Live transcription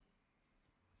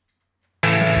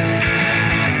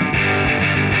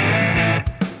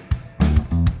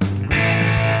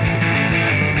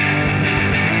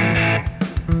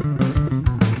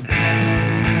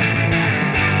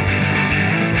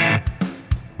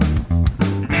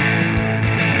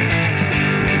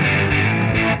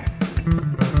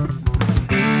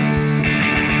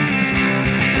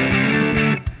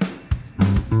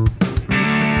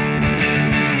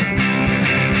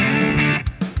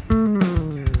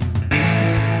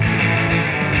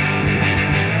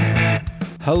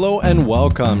Hello and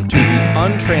welcome to the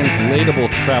Untranslatable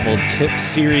Travel Tips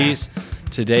Series.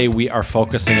 Today we are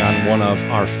focusing on one of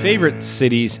our favorite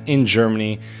cities in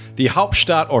Germany, the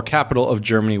Hauptstadt or capital of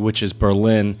Germany, which is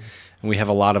Berlin. And we have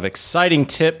a lot of exciting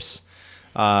tips,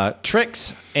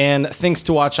 tricks, and things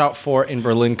to watch out for in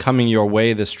Berlin coming your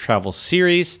way this travel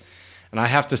series. And I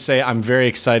have to say I'm very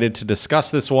excited to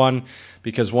discuss this one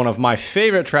because one of my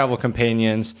favorite travel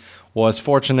companions was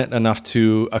fortunate enough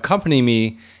to accompany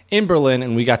me in Berlin,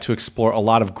 and we got to explore a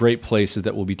lot of great places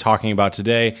that we'll be talking about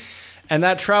today. And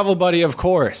that travel buddy, of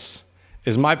course,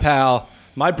 is my pal,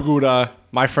 my Bruder,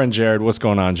 my friend Jared. What's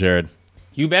going on, Jared?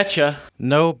 You betcha.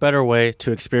 No better way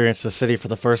to experience the city for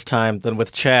the first time than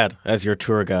with Chad as your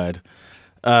tour guide.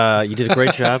 You did a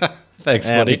great job. Thanks,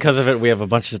 buddy. And because of it, we have a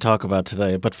bunch to talk about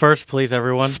today. But first, please,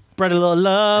 everyone, spread a little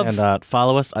love. And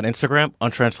follow us on Instagram,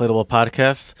 Untranslatable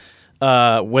Podcasts.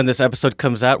 When this episode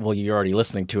comes out, well, you're already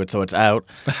listening to it, so it's out.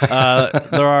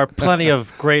 There are plenty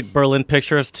of great Berlin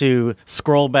pictures to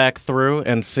scroll back through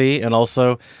and see. And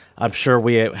also, I'm sure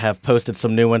we have posted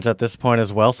some new ones at this point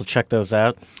as well, so check those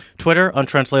out. Twitter,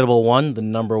 Untranslatable1, the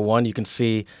number 1. You can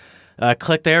see,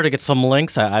 click there to get some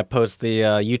links. I post the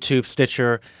YouTube,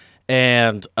 Stitcher,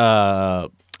 and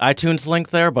iTunes link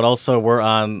there, but also we're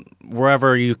on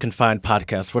wherever you can find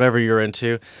podcasts, whatever you're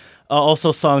into.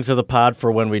 Also, songs of the pod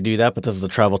for when we do that, but this is a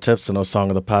travel tip, so no song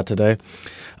of the pod today.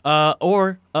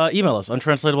 Or email us,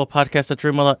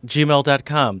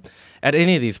 untranslatablepodcast@gmail.com. At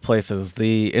any of these places,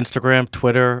 the Instagram,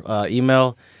 Twitter,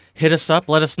 email, hit us up.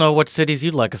 Let us know what cities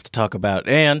you'd like us to talk about.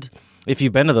 And if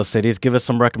you've been to those cities, give us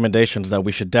some recommendations that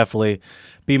we should definitely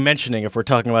be mentioning if we're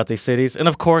talking about these cities. And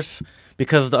of course,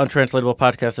 because the Untranslatable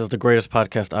Podcast is the greatest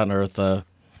podcast on earth, my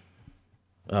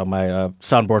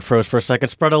soundboard froze for a second.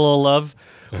 Spread a little love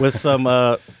with some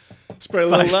Spread a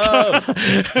little love.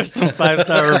 some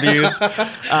 5-star reviews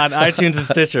on iTunes and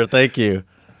Stitcher. Thank you.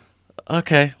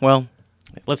 Okay, well,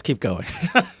 let's keep going.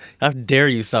 How dare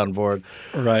you, soundboard?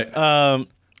 Right. That's right.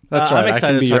 I'm excited I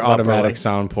can be to your talk about automatic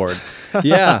soundboard.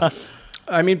 Yeah.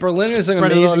 I mean, Berlin is an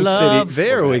Spread a amazing little city. love.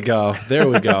 There we go. There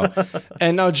we go.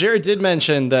 And now Jared did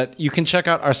mention that you can check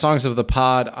out our Songs of the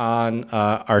Pod on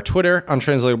our Twitter,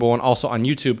 Untranslatable, and also on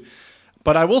YouTube.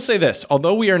 But I will say this,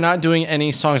 although we are not doing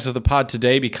any Songs of the Pod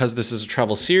today because this is a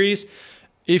travel series,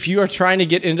 if you are trying to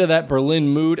get into that Berlin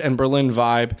mood and Berlin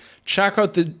vibe, check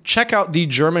out the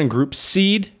German group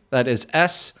Seed. That is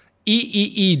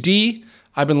SEEED.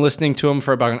 I've been listening to them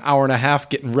for about an hour and a half,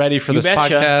 getting ready for this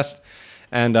podcast.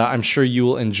 And I'm sure you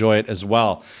will enjoy it as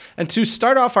well. And to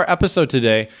start off our episode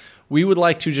today, we would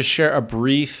like to just share a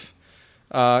brief,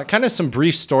 some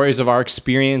brief stories of our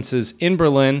experiences in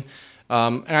Berlin.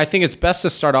 And I think it's best to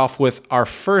start off with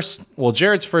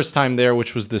Jared's first time there,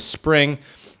 which was this spring.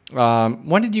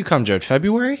 When did you come, Jared?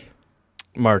 February?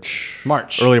 March.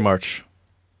 Early March.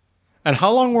 And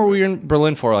how long were we in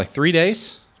Berlin for? Like 3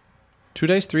 days? 2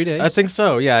 days? 3 days? I think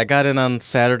so. Yeah, I got in on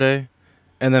Saturday.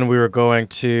 And then we went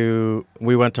to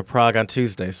Prague on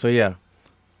Tuesday. So yeah,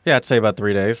 I'd say about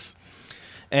 3 days.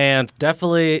 And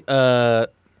definitely, it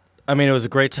was a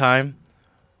great time,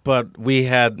 but we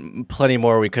had plenty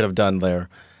more we could have done there.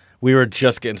 We were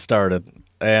just getting started.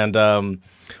 And,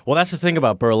 that's the thing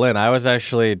about Berlin. I was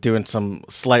actually doing some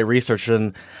slight research,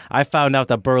 and I found out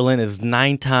that Berlin is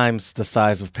 9 times the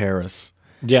size of Paris.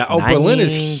 Yeah, Berlin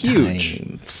is huge.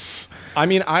 Times. I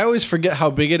mean, I always forget how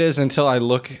big it is until I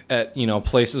look at,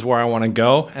 places where I want to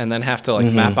go and then have to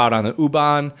map out on the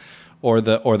U-Bahn or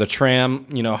the tram,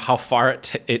 how far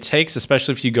it takes,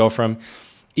 especially if you go from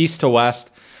east to west.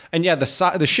 And yeah,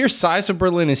 the sheer size of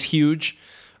Berlin is huge.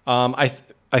 I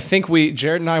think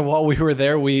Jared and I, while we were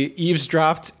there, we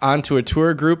eavesdropped onto a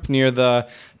tour group near the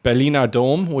Berliner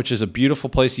Dom, which is a beautiful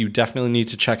place you definitely need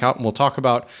to check out. And we'll talk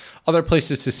about other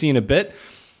places to see in a bit.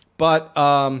 But,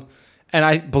 and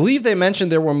I believe they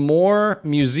mentioned there were more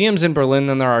museums in Berlin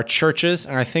than there are churches.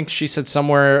 And I think she said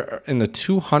somewhere in the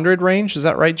 200 range. Is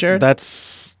that right, Jared?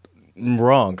 That's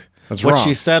wrong. What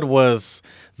she said was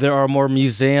there are more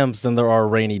museums than there are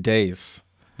rainy days.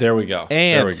 There we go.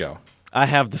 And I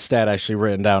have the stat actually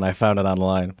written down. I found it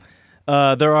online.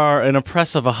 There are an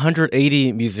impressive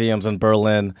 180 museums in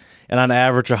Berlin, and on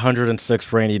average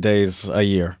 106 rainy days a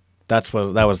year. That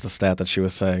was the stat that she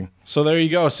was saying. So there you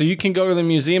go. So you can go to the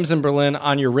museums in Berlin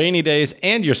on your rainy days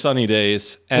and your sunny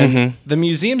days. And the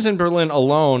museums in Berlin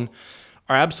alone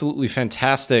are absolutely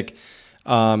fantastic.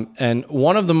 And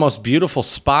one of the most beautiful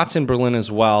spots in Berlin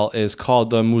as well is called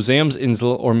the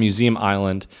Museumsinsel or Museum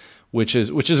Island, which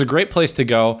is a great place to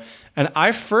go. And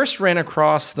I first ran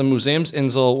across the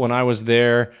Museumsinsel when I was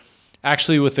there,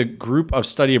 actually with a group of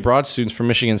study abroad students from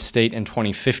Michigan State in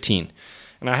 2015.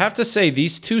 And I have to say,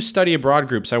 these two study abroad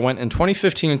groups, I went in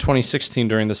 2015 and 2016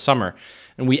 during the summer,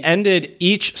 and we ended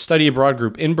each study abroad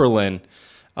group in Berlin.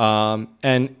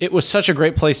 And it was such a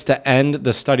great place to end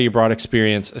the study abroad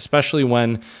experience, especially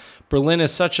when Berlin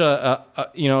is such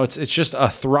it's just a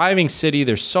thriving city.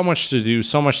 There's so much to do,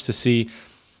 so much to see.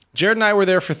 Jared and I were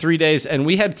there for 3 days, and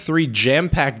we had 3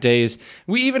 jam-packed days.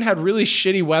 We even had really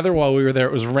shitty weather while we were there.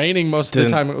 It was raining most of the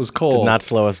time. It was cold. Did not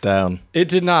slow us down. It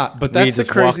did not, but that's the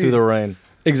crazy... walk through the rain.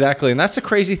 Exactly, and that's the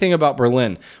crazy thing about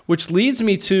Berlin, which leads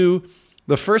me to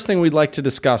the first thing we'd like to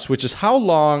discuss, which is how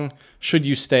long should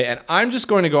you stay? And I'm just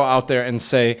going to go out there and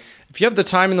say, if you have the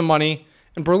time and the money,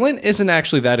 and Berlin isn't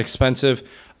actually that expensive,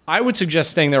 I would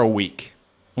suggest staying there a week.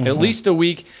 At least a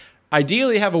week.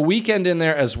 Ideally, have a weekend in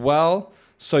there as well,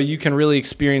 so you can really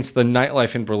experience the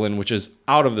nightlife in Berlin, which is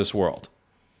out of this world.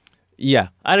 Yeah,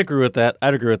 I'd agree with that.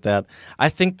 I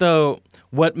think, though,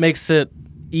 what makes it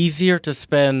easier to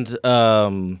spend,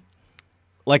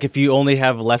 like if you only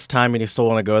have less time and you still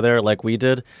want to go there like we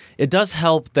did, it does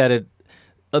help that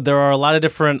there are a lot of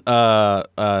different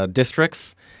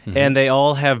districts, and they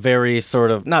all have very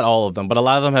sort of, not all of them, but a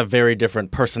lot of them have very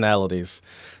different personalities.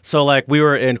 So like we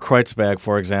were in Kreuzberg,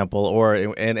 for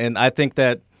example, and I think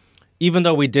that even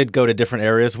though we did go to different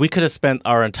areas, we could have spent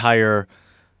our entire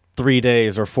 3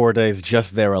 days or 4 days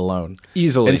just there alone.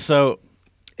 Easily.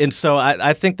 And so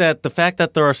I think that the fact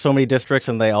that there are so many districts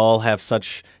and they all have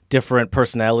such different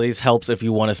personalities helps if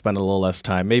you want to spend a little less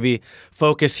time. Maybe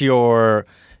focus your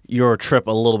trip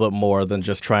a little bit more than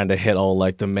just trying to hit all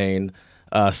like the main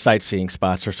sightseeing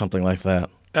spots or something like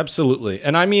that. Absolutely.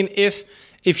 And I mean,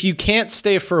 if you can't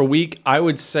stay for a week, I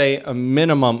would say a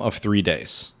minimum of 3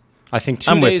 days. I think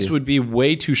 2 days would be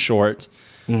way too short.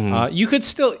 You could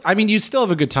still, you'd still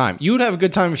have a good time. You would have a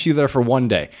good time if you were there for 1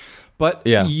 day. But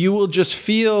you will just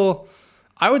feel,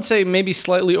 I would say, maybe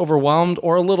slightly overwhelmed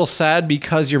or a little sad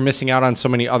because you're missing out on so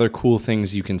many other cool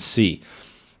things you can see.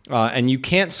 And you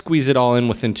can't squeeze it all in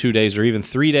within 2 days or even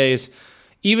 3 days.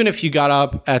 Even if you got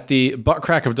up at the butt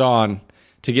crack of dawn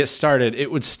to get started,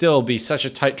 it would still be such a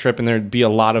tight trip, and there'd be a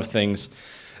lot of things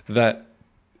that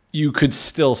you could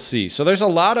still see. So there's a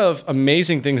lot of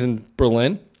amazing things in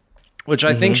Berlin, which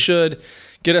I think should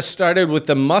get us started with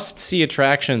the must-see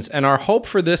attractions. And our hope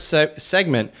for this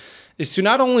segment is to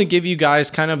not only give you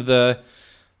guys kind of the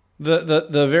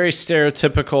very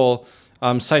stereotypical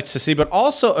sites to see, but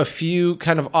also a few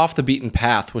kind of off the beaten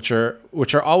path, which are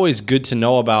always good to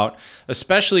know about,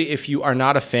 especially if you are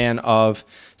not a fan of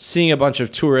seeing a bunch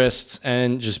of tourists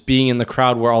and just being in the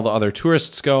crowd where all the other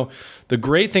tourists go. The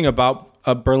great thing about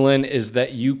Berlin is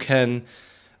that you can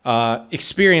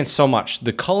experience so much.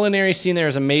 The culinary scene there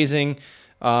is amazing.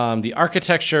 The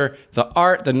architecture, the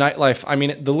art, the nightlife. I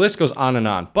mean, the list goes on and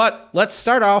on. But let's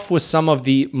start off with some of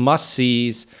the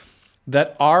must-sees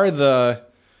that are the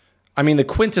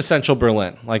quintessential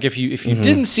Berlin. Like if you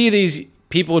didn't see these,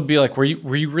 people would be like, were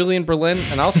you really in Berlin?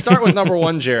 And I'll start with number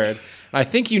 1, Jared. And I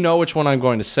think you know which one I'm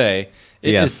going to say.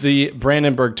 It is the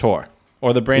Brandenburg Tor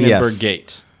or the Brandenburg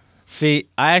Gate. See,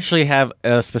 I actually have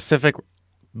a specific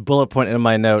bullet point in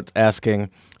my notes asking,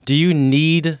 do you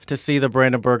need to see the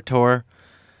Brandenburg Tor?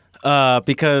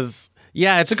 Because,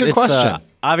 it's a good question.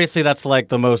 Obviously, that's like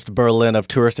the most Berlin of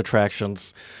tourist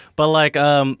attractions. But like,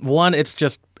 one, it's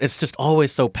just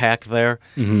always so packed there,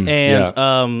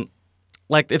 and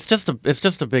like it's just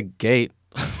a big gate.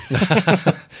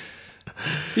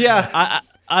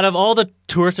 Out of all the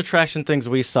tourist attraction things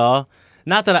we saw,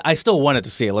 not that I still wanted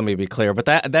to see it. Let me be clear, but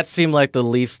that seemed like the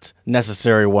least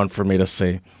necessary one for me to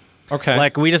see. Okay,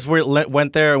 like we just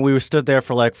went there and we stood there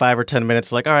for like 5 or 10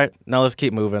 minutes. Like, all right, now let's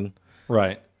keep moving.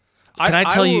 Right. Can I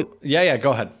tell you? Yeah.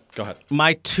 Go ahead.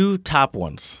 My 2 top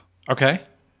ones. Okay.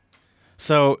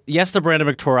 So, yes, the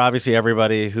Brandenburg Tor, obviously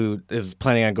everybody who is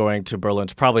planning on going to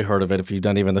Berlin's probably heard of it if you've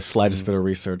done even the slightest bit of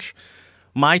research.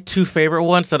 My 2 favorite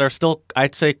ones that are still,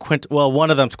 I'd say, one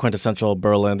of them's quintessential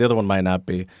Berlin. The other one might not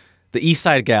be. The East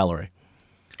Side Gallery.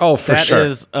 Oh, for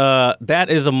sure. That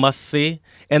is a must-see.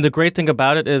 And the great thing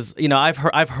about it is, I've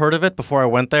heard of it before I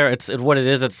went there. It's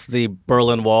the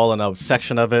Berlin Wall, and a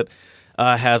section of it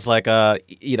has like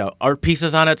art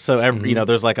pieces on it. So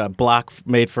there's like a block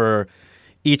made for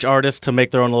each artist to make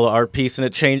their own little art piece, and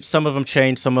it changed. Some of them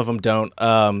change, some of them don't.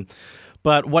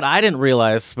 But what I didn't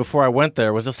realize before I went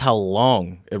there was just how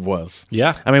long it was.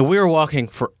 Yeah, I mean, we were walking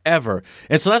forever,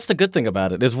 and so that's the good thing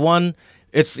about it. Is one,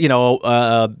 it's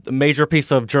a major piece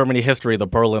of Germany history, the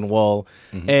Berlin Wall,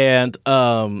 and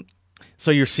so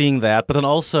you're seeing that, but then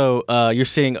also you're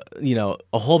seeing a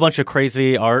whole bunch of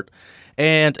crazy art.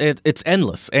 And it's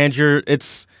endless, and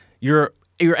you're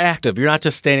you're active. You're not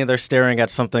just standing there staring at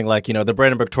something like, the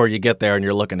Brandenburg Tor. You get there and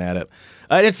you're looking at it.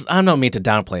 I don't mean to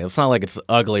downplay it. It's not like it's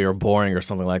ugly or boring or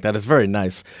something like that. It's very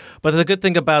nice. But the good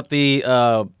thing about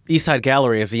the East Side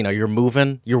Gallery is, you're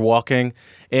moving, you're walking,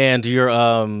 and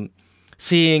you're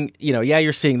seeing,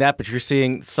 you're seeing that, but you're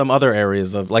seeing some other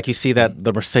areas of, like you see that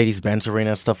the Mercedes-Benz Arena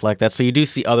and stuff like that. So you do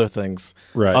see other things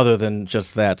other than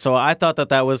just that. So I thought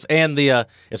that was, and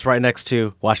it's right next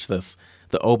to, watch this,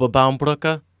 the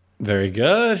Oberbaumbrücke. Very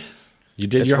good. You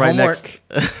did your homework.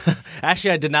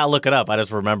 Actually, I did not look it up. I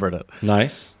just remembered it.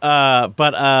 Nice.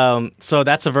 So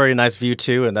that's a very nice view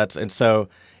too, and so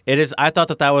it is. I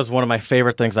thought that was one of my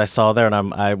favorite things I saw there,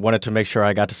 and I wanted to make sure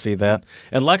I got to see that.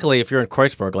 And luckily, if you're in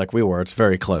Kreuzberg like we were, it's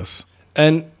very close.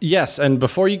 And yes, and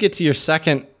before you get to your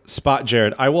second spot,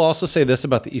 Jared, I will also say this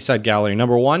about the East Side Gallery.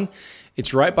 Number one,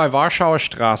 it's right by Warschauer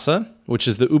Straße, which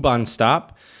is the U-Bahn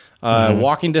stop.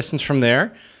 Walking distance from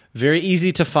there. Very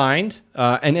easy to find,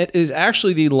 and it is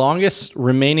actually the longest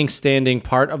remaining standing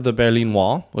part of the Berlin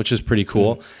Wall, which is pretty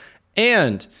cool.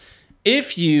 And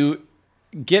if you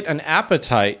get an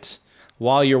appetite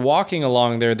while you're walking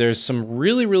along there, there's some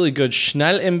really, really good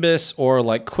Schnellimbiss or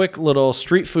like quick little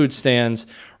street food stands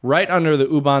right under the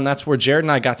U-Bahn. That's where Jared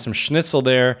and I got some schnitzel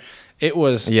there. It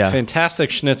was fantastic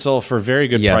schnitzel for very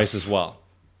good price as well.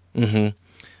 Mm-hmm.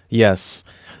 Yes.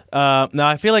 Now,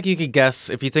 I feel like you could guess,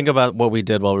 if you think about what we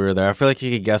did while we were there, I feel like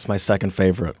you could guess my second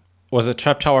favorite. Was it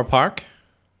Treptower Park?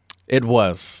 It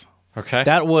was. Okay.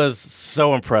 That was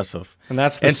so impressive. And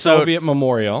that's the Soviet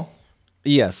Memorial.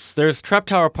 Yes. There's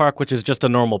Treptower Park, which is just a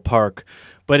normal park.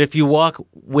 But if you walk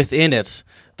within it,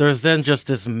 there's then just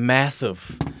this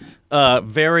massive,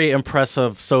 very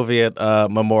impressive Soviet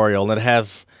memorial. And it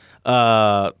has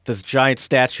this giant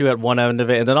statue at one end of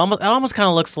it. And then it almost kind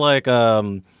of looks like...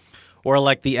 or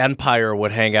like the Empire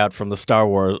would hang out from Star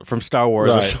Wars or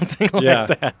something like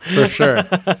that. For sure.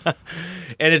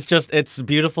 And it's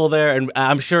beautiful there. And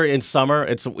I'm sure in summer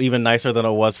it's even nicer than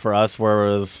it was for us, where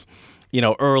it was,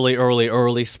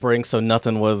 early spring. So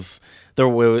nothing was there.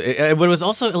 But it was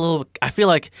also a little, I feel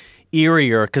like,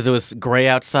 eerier because it was gray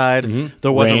outside. Mm-hmm.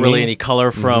 There wasn't really any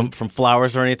color from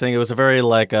flowers or anything. It was a very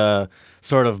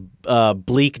sort of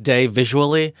bleak day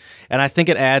visually, and I think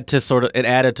it added to sort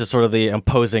of the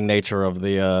imposing nature of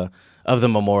the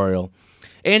memorial.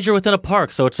 And you're within a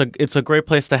park, so it's a great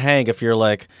place to hang if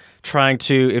you're trying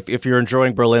to if you're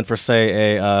enjoying Berlin for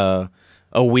say a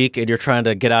week and you're trying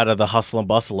to get out of the hustle and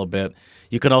bustle a bit.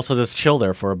 You can also just chill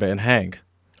there for a bit and hang.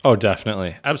 Oh,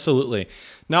 definitely, absolutely.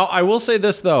 Now, I will say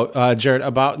this though, Jared,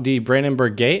 about the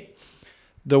Brandenburg Gate.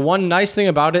 The one nice thing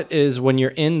about it is when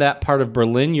you're in that part of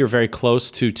Berlin, you're very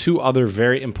close to two other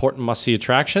very important must-see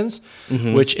attractions,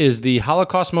 which is the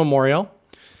Holocaust Memorial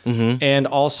and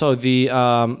also the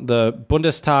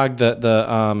Bundestag,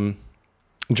 the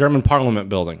German Parliament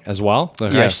building as well, the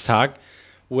Reichstag,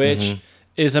 which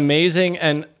is amazing.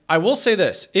 And I will say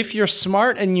this, if you're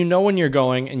smart and you know when you're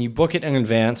going and you book it in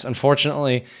advance,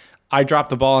 unfortunately, I dropped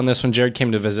the ball on this when Jared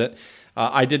came to visit.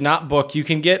 I did not book. You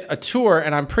can get a tour,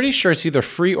 and I'm pretty sure it's either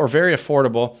free or very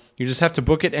affordable. You just have to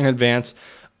book it in advance.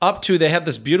 They have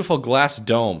this beautiful glass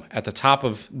dome at the top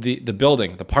of the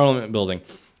building, the Parliament building.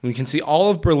 And you can see all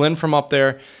of Berlin from up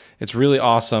there. It's really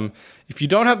awesome. If you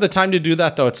don't have the time to do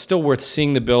that, though, it's still worth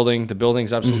seeing the building. The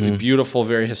building's absolutely beautiful,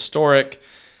 very historic,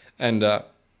 and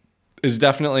is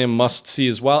definitely a must-see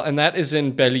as well. And that is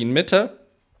in Berlin-Mitte,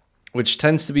 which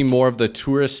tends to be more of the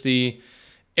touristy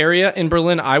area in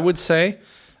Berlin, I would say.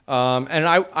 And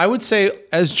I would say,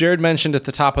 as Jared mentioned at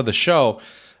the top of the show,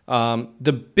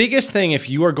 the biggest thing if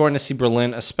you are going to see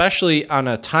Berlin, especially on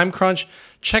a time crunch,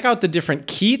 check out the different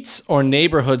Kiez or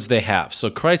neighborhoods they have. So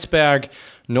Kreuzberg,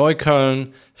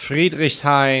 Neukölln,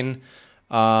 Friedrichshain,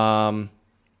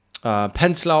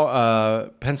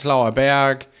 Prenzlauer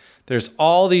Berg. There's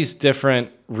all these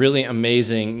different really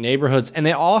amazing neighborhoods, and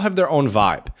they all have their own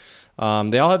vibe.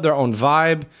 Their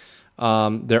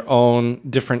own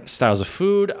different styles of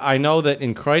food. I know that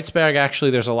in Kreuzberg,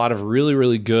 actually, there's a lot of really,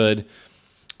 really good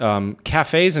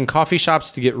cafes and coffee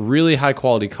shops to get really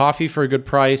high-quality coffee for a good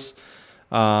price.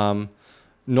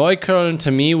 Neukölln,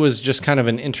 to me, was just kind of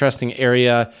an interesting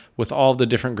area with all the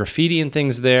different graffiti and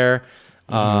things there.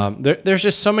 There's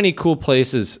just so many cool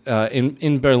places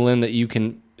in Berlin that you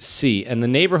can see. And the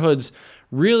neighborhoods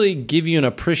really give you an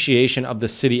appreciation of the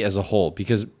city as a whole,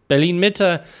 because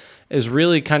Berlin-Mitte is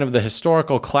really kind of the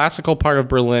historical, classical part of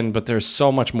Berlin, but there's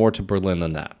so much more to Berlin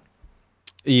than that.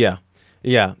 Yeah.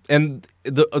 And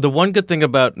the one good thing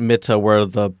about Mitte, where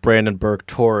the Brandenburg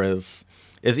Tor is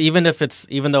even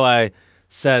though I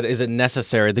said, is it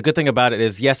necessary? The good thing about it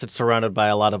is, yes, it's surrounded by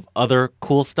a lot of other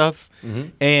cool stuff.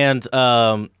 And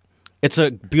it's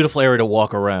a beautiful area to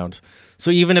walk around. So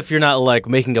even if you're not like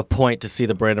making a point to see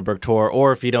the Brandenburg tour,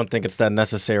 or if you don't think it's that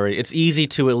necessary, it's easy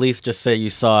to at least just say you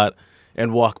saw it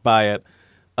and walk by it,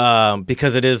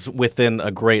 because it is within a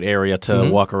great area to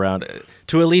walk around,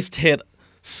 to at least hit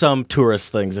some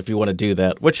tourist things if you want to do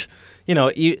that. Which,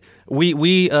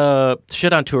 we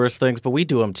shit on tourist things, but we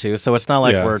do them too. So it's not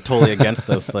like we're totally against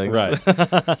those things. Right.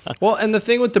 Well, and the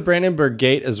thing with the Brandenburg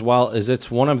Gate as well is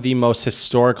it's one of the most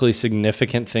historically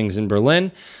significant things in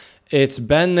Berlin. It's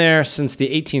been there since the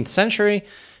 18th century,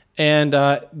 and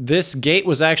this gate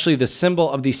was actually the symbol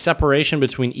of the separation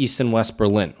between East and West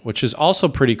Berlin, which is also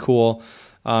pretty cool.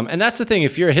 And that's the thing.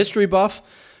 If you're a history buff,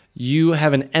 you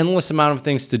have an endless amount of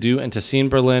things to do and to see in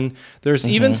Berlin. There's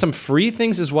even some free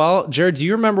things as well. Jared, do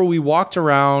you remember we walked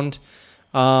around?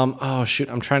 I'm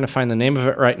trying to find the name of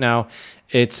it right now.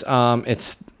 What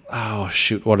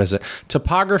is it?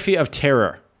 Topography of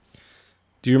Terror.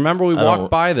 Do you remember we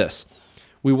walked by this?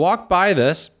 We walked by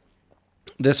this.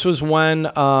 This was when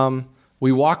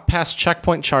we walked past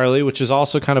Checkpoint Charlie, which is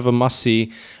also kind of a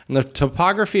must-see. And the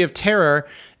Topography of Terror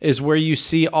is where you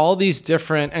see all these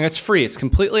different, and it's free. It's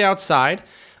completely outside,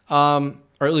 or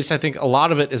at least I think a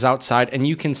lot of it is outside. And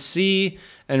you can see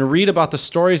and read about the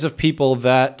stories of people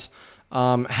that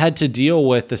had to deal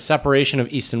with the separation of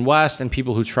East and West, and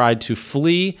people who tried to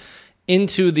flee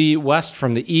into the West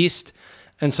from the East.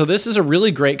 And so this is a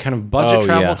really great kind of budget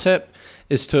travel tip.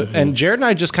 And Jared and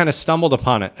I just kind of stumbled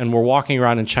upon it, and we're walking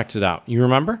around and checked it out. You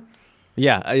remember?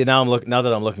 Yeah. Now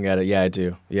that I'm looking at it, yeah, I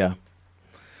do. Yeah.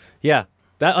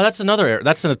 That's another area.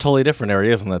 That's in a totally different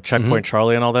area, isn't it? Checkpoint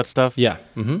Charlie and all that stuff. Yeah.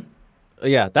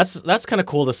 Yeah. That's kind of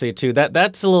cool to see too. That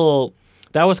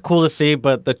was cool to see,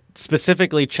 but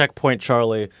specifically Checkpoint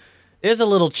Charlie is a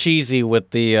little cheesy with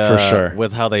the for sure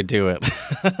with how they do it.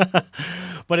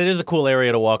 But it is a cool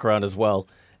area to walk around as well.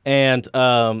 And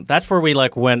that's where we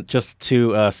went just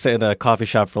to sit in a coffee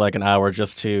shop for an hour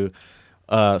just to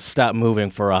stop moving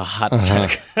for a hot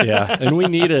sec. Yeah, and we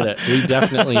needed it. We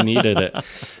definitely needed it.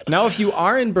 Now, if you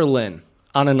are in Berlin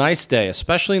on a nice day,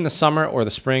 especially in the summer or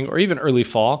the spring or even early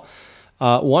fall,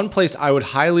 one place I would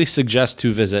highly suggest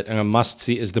to visit and a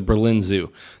must-see is the Berlin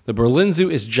Zoo. The Berlin Zoo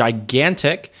is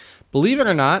gigantic. Believe it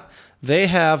or not, they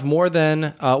have more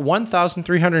than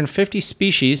 1,350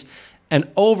 species and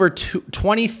over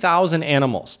 20,000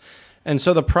 animals. And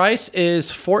so the price is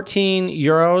 14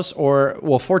 euros,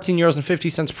 14 euros and 50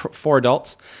 cents for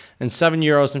adults, and 7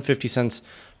 euros and 50 cents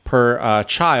per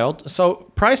child. So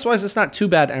price-wise, it's not too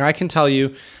bad. And I can tell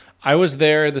you, I was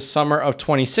there the summer of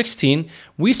 2016.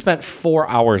 We spent 4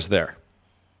 hours there.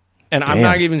 And I'm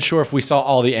not even sure if we saw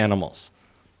all the animals.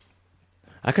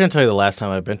 I couldn't tell you the last time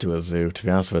I've been to a zoo, to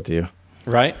be honest with you.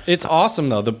 Right? It's awesome,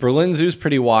 though. The Berlin Zoo is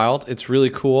pretty wild. It's really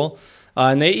cool.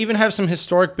 And they even have some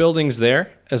historic buildings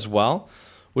there as well,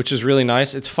 which is really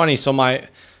nice. It's funny. So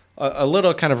a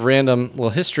little kind of random little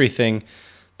history thing.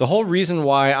 The whole reason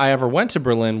why I ever went to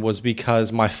Berlin was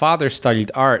because my father studied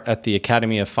art at the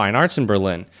Academy of Fine Arts in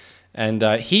Berlin. And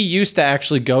he used to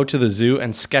actually go to the zoo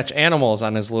and sketch animals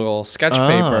on his little sketch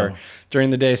paper during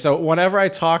the day. So whenever I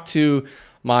talk to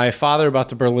my father about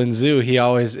the Berlin Zoo, he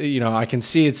always, I can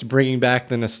see it's bringing back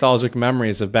the nostalgic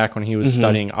memories of back when he was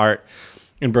studying art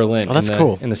in Berlin. Oh, that's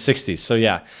cool. In the 60s. So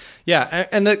yeah.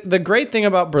 And the great thing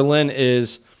about Berlin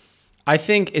is I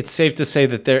think it's safe to say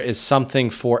that there is something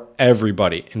for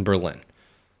everybody in Berlin.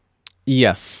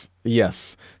 Yes.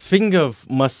 Speaking of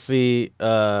must-see,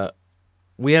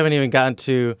 we haven't even gotten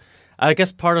to, I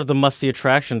guess part of the must-see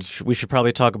attractions, we should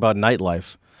probably talk about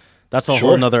nightlife. That's a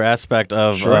whole nother aspect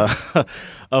of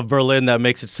of Berlin that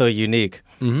makes it so unique.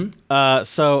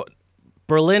 So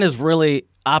Berlin is really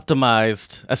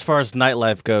optimized as far as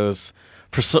nightlife goes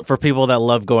for people that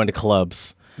love going to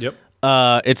clubs. Yep.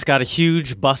 It's got a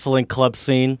huge bustling club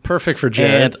scene. Perfect for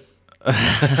Jared.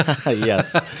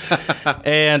 Yes.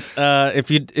 And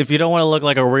if you don't want to look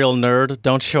like a real nerd,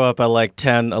 don't show up at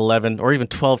 10, 11, or even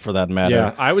 12 for that matter.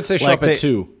 Yeah, I would say show up at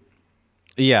 2.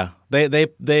 Yeah.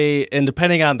 They and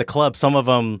depending on the club, some of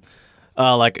them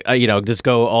just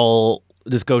go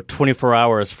 24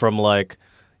 hours from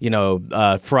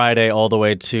Friday all the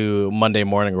way to Monday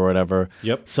morning or whatever.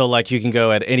 Yep. So you can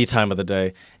go at any time of the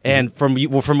day. And from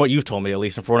what you've told me at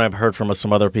least, and from what I've heard from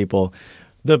some other people,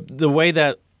 the way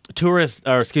that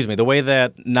the way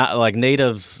that not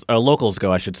natives or locals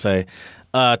go, I should say,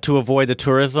 to avoid the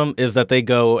tourism is that they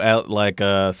go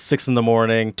at 6 in the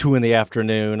morning, 2 in the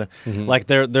afternoon.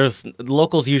 There's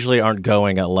locals usually aren't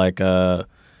going at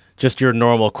just your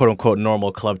normal, quote unquote,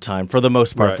 normal club time for the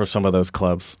most part for some of those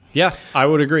clubs. Yeah, I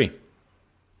would agree.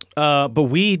 But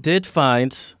we did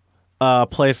find a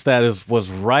place that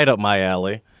was right up my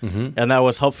alley, and that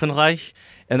was Hopfenreich.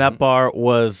 and that bar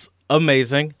was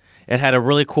amazing. It had a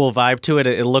really cool vibe to it.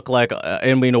 It looked like,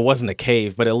 I mean, it wasn't a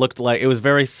cave, but it looked like it was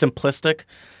very simplistic.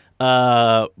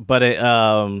 But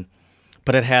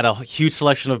it had a huge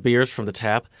selection of beers from the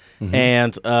tap,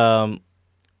 and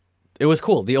it was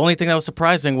cool. The only thing that was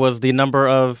surprising was the number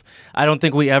of. I don't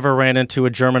think we ever ran into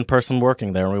a German person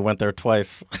working there, and we went there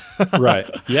twice. Right.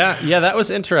 Yeah, that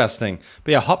was interesting.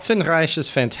 But yeah, Hopfenreich is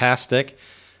fantastic.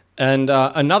 And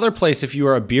another place, if you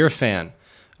are a beer fan,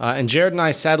 and Jared and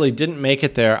I sadly didn't make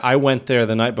it there. I went there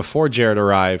the night before Jared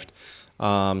arrived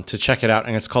to check it out,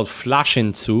 and it's called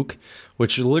Flaschenzug,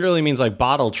 which literally means like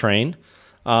bottle train.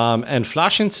 And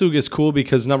Flaschenzug is cool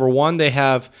because number one, they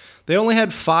only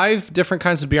had 5 different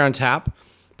kinds of beer on tap,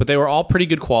 but they were all pretty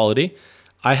good quality.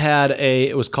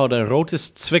 It was called a Rotes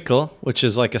Zwickel, which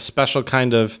is like a special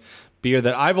kind of beer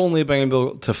that I've only been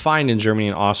able to find in Germany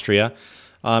and Austria.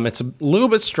 It's a little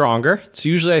bit stronger. It's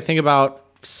usually, I think, about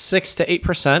 6 to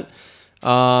 8%,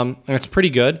 and it's pretty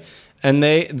good. And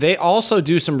they also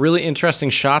do some really interesting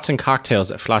shots and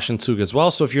cocktails at Flaschenzug as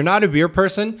well. So if you're not a beer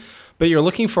person, but you're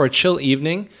looking for a chill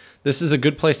evening, this is a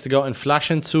good place to go. And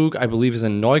Flaschenzug, I believe, is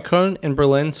in Neukölln in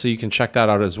Berlin, so you can check that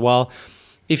out as well.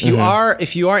 If you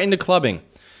are into clubbing,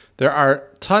 there are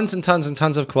tons and tons and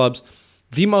tons of clubs.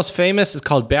 The most famous is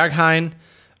called Berghain.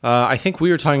 I think we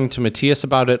were talking to Matthias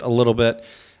about it a little bit.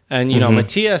 And,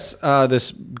 Matthias,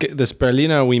 this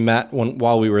Berliner we met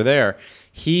while we were there,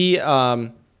 he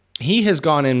has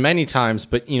gone in many times,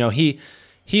 but,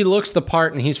 he looks the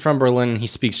part and he's from Berlin and he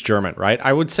speaks German, right?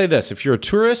 I would say this, if you're a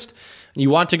tourist and you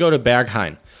want to go to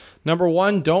Berghain, number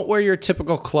one, don't wear your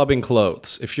typical clubbing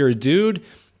clothes. If you're a dude,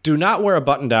 do not wear a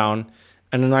button down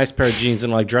and a nice pair of jeans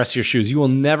and dress your shoes. You will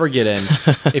never get in.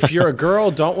 If you're a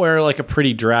girl, don't wear a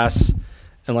pretty dress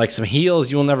and some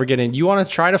heels. You will never get in. You want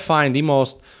to try to find the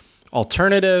most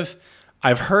alternative.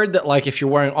 I've heard that if you're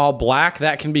wearing all black,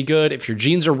 that can be good. If your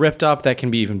jeans are ripped up, that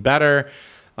can be even better.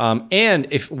 And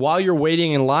if while you're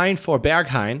waiting in line for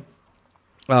Berghain,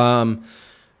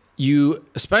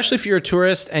 especially if you're a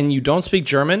tourist and you don't speak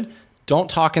German, don't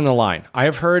talk in the line. I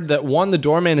have heard that the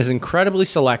doorman is incredibly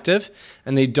selective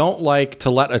and they don't like to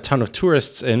let a ton of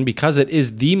tourists in because it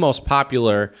is the most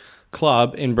popular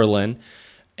club in Berlin.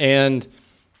 And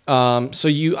so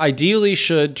you ideally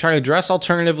should try to dress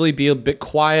alternatively, be a bit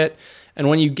quiet. And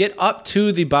when you get up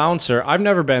to the bouncer, I've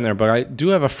never been there, but I do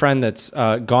have a friend that's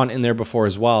gone in there before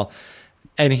as well.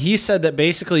 And he said that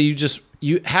basically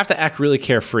you have to act really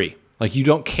carefree. You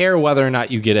don't care whether or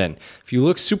not you get in. If you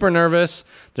look super nervous,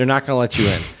 they're not going to let you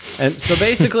in. And so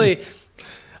basically,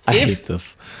 I hate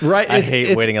this. Right. I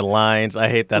hate waiting in lines. I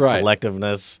hate that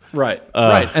selectiveness. Right.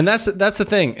 Right. And that's the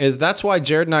thing that's why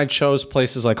Jared and I chose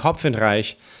places like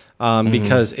Hopfenreich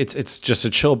because it's just a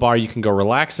chill bar you can go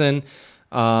relax in.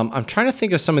 I'm trying to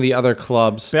think of some of the other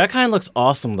clubs. Berghain looks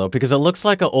awesome though because it looks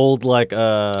like an old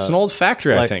it's an old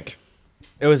factory, I think.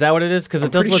 Was that what it is? Because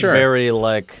it does look very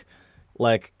like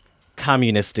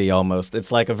communisty almost.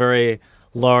 It's like a very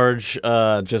large,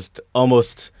 just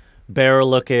almost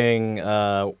bare-looking,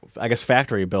 I guess,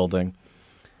 factory building.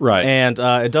 Right. And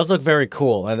it does look very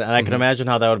cool. And I can imagine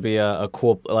how that would be a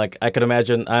cool... I could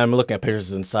imagine... I'm looking at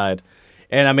pictures inside.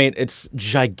 And, I mean, it's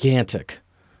gigantic.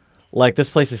 This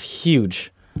place is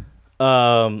huge.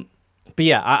 But,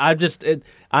 yeah,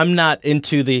 I'm not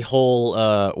into the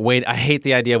whole wait. I hate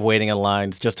the idea of waiting in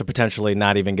lines just to potentially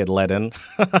not even get let in.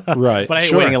 Right. But I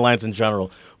hate waiting in lines in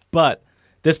general. But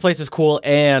this place is cool.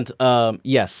 And,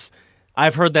 yes...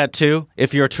 I've heard that too.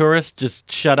 If you're a tourist, just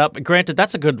shut up. Granted,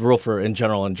 that's a good rule in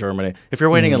general in Germany. If you're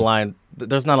waiting in line,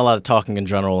 there's not a lot of talking in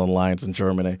general in lines in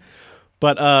Germany.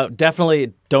 But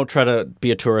definitely don't try to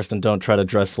be a tourist and don't try to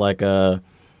dress like you're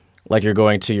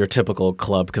going to your typical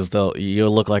club because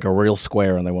you'll look like a real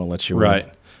square and they won't let you in.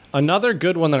 Right. Another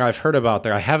good one that I've heard about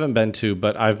that I haven't been to,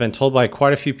 but I've been told by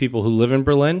quite a few people who live in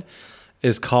Berlin,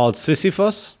 is called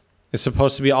Sisyphus. It's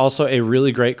supposed to be also a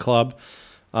really great club.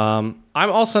 I'm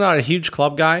also not a huge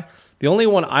club guy. The only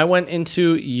one I went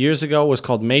into years ago was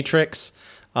called Matrix.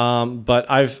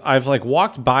 But I've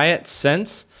walked by it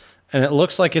since, and it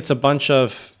looks like it's a bunch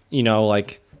of,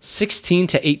 16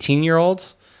 to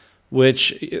 18-year-olds,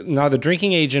 which now the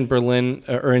drinking age in Berlin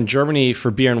or in Germany for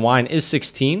beer and wine is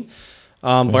 16.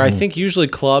 But I think usually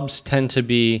clubs tend to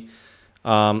be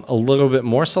a little bit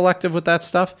more selective with that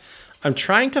stuff. I'm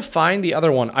trying to find the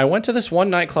other one. I went to this one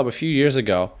nightclub a few years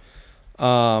ago.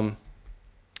 I'm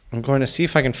going to see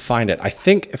if I can find it. I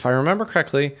think, if I remember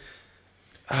correctly,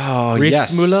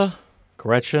 yes. Riesmüller?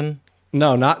 Gretchen?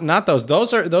 No, not those.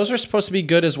 Those are supposed to be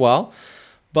good as well.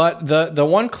 But the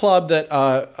one club that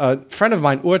a friend of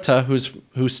mine, Urta,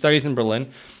 who studies in Berlin,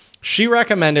 she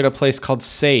recommended a place called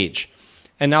Sage.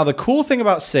 And now the cool thing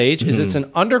about Sage is it's an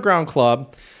underground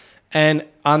club, and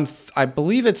on I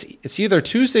believe it's either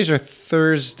Tuesdays or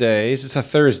Thursdays. It's a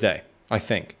Thursday, I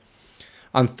think.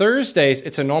 On Thursdays,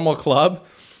 it's a normal club.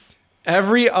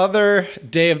 Every other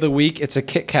day of the week, it's a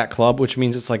Kit Kat club, which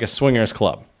means it's like a swingers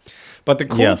club. But the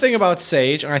cool thing about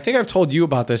Sage, and I think I've told you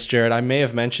about this, Jared, I may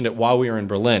have mentioned it while we were in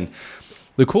Berlin.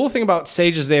 The cool thing about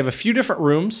Sage is they have a few different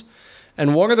rooms,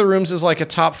 and one of the rooms is like a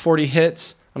top 40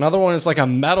 hits. Another one is like a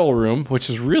metal room, which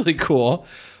is really cool,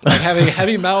 like having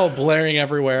heavy metal blaring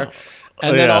everywhere.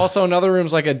 And then also another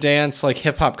room's like a dance, like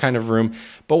hip hop kind of room.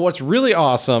 But what's really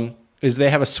awesome is they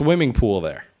have a swimming pool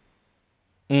there.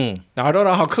 Now, I don't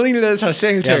know how clean it is, how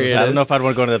sanitary it is. I don't know if I'd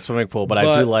want to go into that swimming pool, but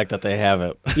I do like that they have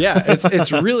it. Yeah,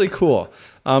 it's really cool.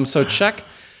 So check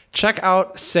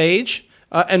out Sage.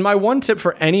 And my one tip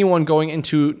for anyone going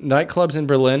into nightclubs in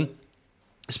Berlin,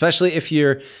 especially if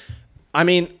you're, I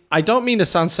mean, I don't mean to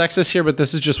sound sexist here, but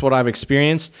this is just what I've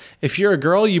experienced. If you're a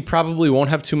girl, you probably won't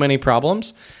have too many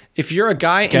problems. If you're a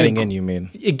guy... Getting in, you mean?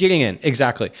 Getting in,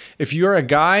 exactly. If you're a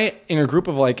guy in a group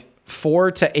of like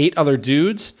 4 to 8 other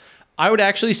dudes, I would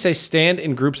actually say stand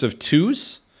in groups of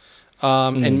 2s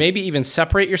and maybe even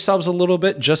separate yourselves a little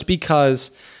bit, just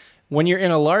because when you're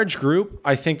in a large group,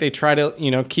 I think they try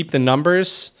to, keep the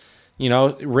numbers,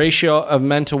 ratio of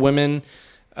men to women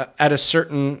at a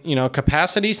certain,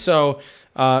 capacity. So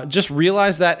just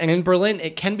realize that. And in Berlin,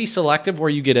 it can be selective where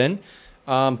you get in.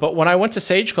 But when I went to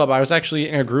Sage Club, I was actually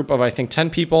in a group of, I think, 10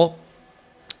 people,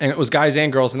 and it was guys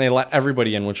and girls, and they let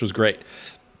everybody in, which was great.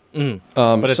 But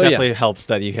it definitely helps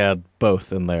that you had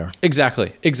both in there.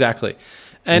 Exactly.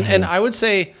 And I would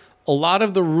say a lot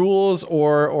of the rules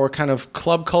or kind of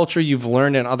club culture you've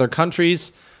learned in other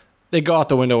countries, they go out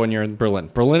the window when you're in Berlin.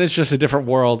 Berlin is just a different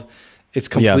world. It's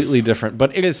completely different.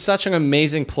 But it is such an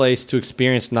amazing place to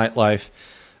experience nightlife,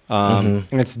 and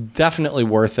it's definitely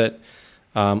worth it,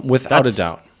 without a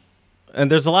doubt.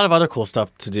 And there's a lot of other cool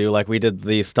stuff to do. Like we did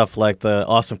the stuff like the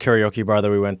awesome karaoke bar that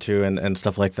we went to and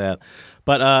stuff like that.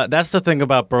 But that's the thing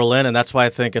about Berlin, and that's why I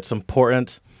think it's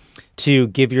important to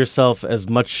give yourself as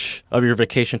much of your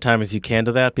vacation time as you can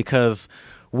to that, because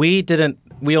we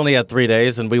only had 3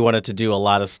 days and we wanted to do a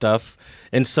lot of stuff.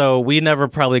 And so we never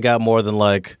probably got more than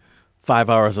like 5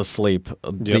 hours of sleep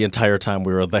the entire time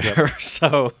we were there.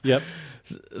 So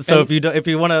if you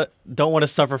don't want to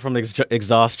suffer from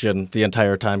exhaustion the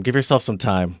entire time, give yourself some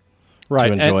time to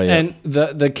enjoy it. And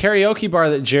the karaoke bar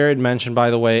that Jared mentioned, by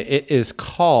the way, it is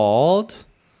called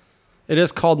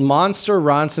Monster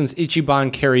Ronson's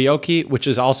Ichiban Karaoke, which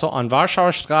is also on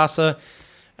Warschauer Straße.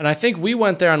 And I think we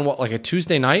went there on like a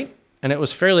Tuesday night, and it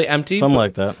was fairly empty. Something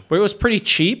like that. But it was pretty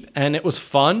cheap, and it was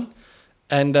fun.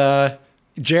 And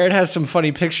Jared has some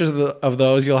funny pictures of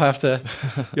those. You'll have to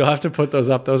put those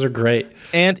up. Those are great.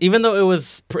 And even though it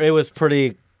was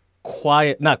pretty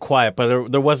quiet, not quiet, but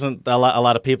there wasn't a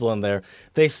lot of people in there,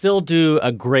 they still do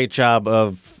a great job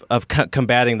of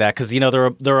combating that, because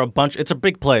there are a bunch. It's a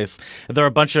big place. There are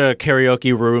a bunch of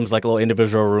karaoke rooms, like little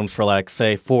individual rooms for like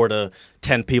say 4 to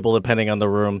 10 people, depending on the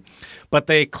room. But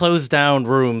they close down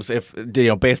rooms if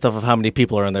based off of how many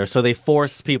people are in there. So they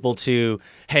force people to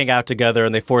hang out together,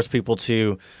 and they force people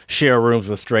to share rooms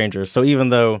with strangers. So even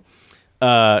though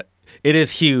it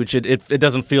is huge, it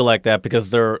doesn't feel like that, because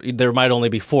there might only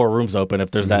be 4 rooms open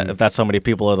if that's how many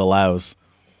people it allows.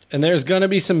 And there's going to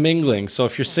be some mingling. So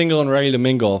if you're single and ready to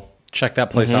mingle, check that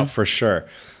place out for sure.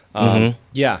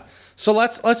 Yeah. So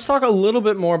let's talk a little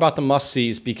bit more about the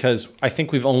must-sees, because I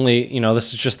think we've only,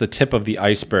 this is just the tip of the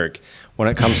iceberg when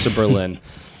it comes to Berlin.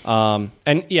 So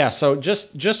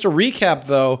just to recap,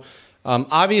 though,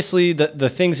 obviously the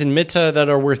things in Mitte that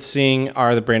are worth seeing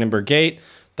are the Brandenburg Gate,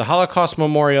 the Holocaust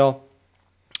Memorial,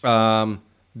 the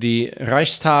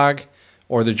Reichstag,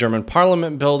 or the German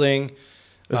Parliament building.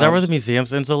 Is that where the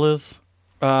Museumsinsel is?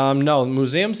 No,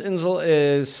 Museumsinsel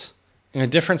is in a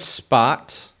different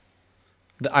spot.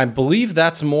 I believe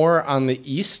that's more on the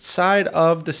east side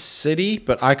of the city,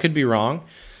 but I could be wrong.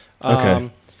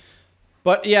 Okay.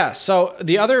 But yeah, so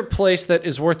the other place that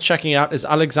is worth checking out is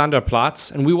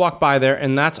Alexanderplatz, and we walked by there,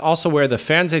 and that's also where the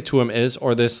Fernsehturm is,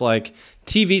 or this like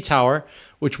TV tower,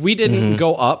 which we didn't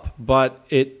go up, but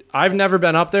I've never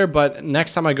been up there, but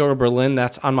next time I go to Berlin,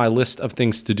 that's on my list of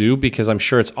things to do, because I'm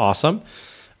sure it's awesome.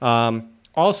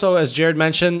 Also, as Jared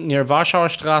mentioned, near Warschauer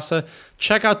Straße,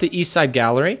 check out the East Side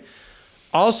Gallery.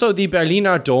 Also, the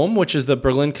Berliner Dom, which is the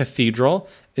Berlin Cathedral,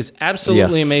 is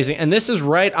absolutely amazing. And this is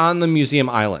right on the Museum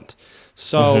Island.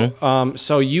 So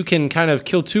so you can kind of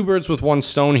kill 2 birds with 1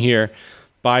 stone here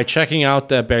by checking out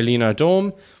the Berliner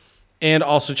Dom and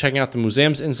also checking out the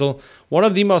Museumsinsel. One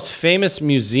of the most famous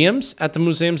museums at the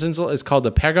Museumsinsel is called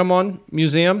the Pergamon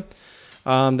Museum.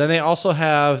 Then they also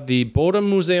have the Bodum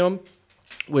Museum,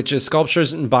 which is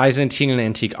sculptures in Byzantine and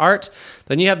antique art.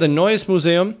 Then you have the Neues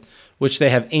Museum, which they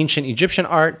have ancient Egyptian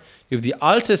art. You have the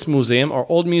Altes Museum, or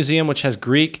Old Museum, which has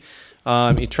Greek,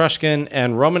 Etruscan,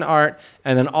 and Roman art.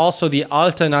 And then also the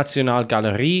Alte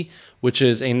Nationalgalerie, which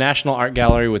is a national art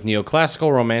gallery with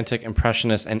neoclassical, romantic,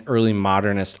 impressionist, and early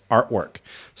modernist artwork.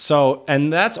 So,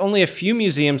 and that's only a few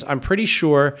museums. I'm pretty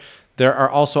sure there are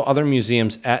also other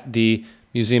museums at the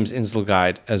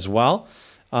Museumsinselguide as well.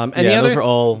 And those are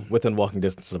all within walking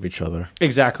distance of each other.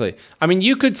 Exactly. I mean,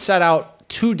 you could set out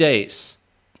 2 days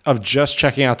of just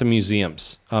checking out the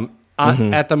museums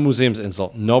at the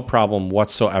Museumsinsel. No problem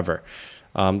whatsoever.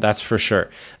 That's for sure.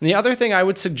 And the other thing I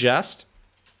would suggest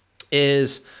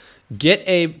is get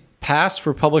a pass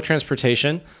for public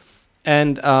transportation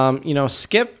and,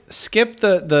 skip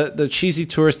the cheesy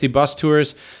touristy bus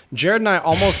tours. Jared and I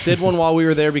almost did one while we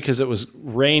were there because it was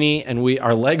rainy and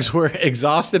our legs were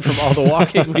exhausted from all the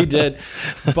walking we did.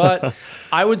 But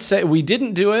I would say we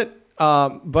didn't do it.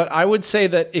 But I would say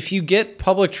that if you get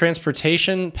public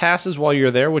transportation passes while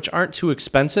you're there, which aren't too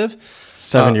expensive,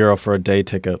 €7 for a day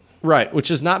ticket. Right, which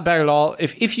is not bad at all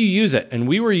if you use it. And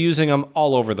we were using them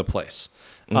all over the place.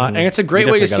 And it's a great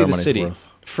way to see the city,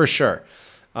 for sure.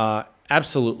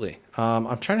 Absolutely.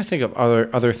 I'm trying to think of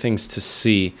other things to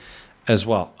see as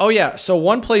well. Oh, yeah. So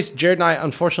one place Jared and I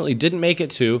unfortunately didn't make it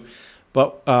to,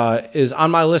 but is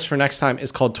on my list for next time,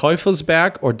 is called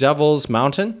Teufelsberg, or Devil's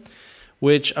Mountain,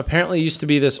 which apparently used to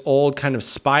be this old kind of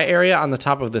spy area on the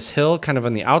top of this hill, kind of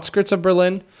on the outskirts of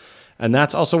Berlin. And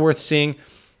that's also worth seeing.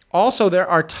 Also, there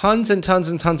are tons and tons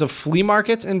and tons of flea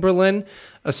markets in Berlin,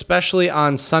 especially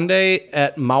on Sunday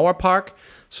at Mauerpark.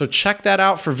 So check that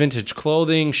out for vintage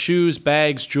clothing, shoes,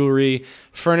 bags, jewelry,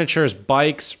 furniture,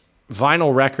 bikes,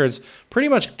 vinyl records. Pretty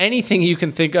much anything you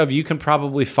can think of, you can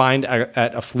probably find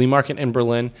at a flea market in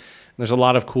Berlin. There's a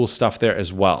lot of cool stuff there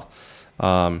as well.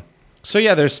 So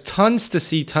yeah, there's tons to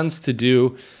see, tons to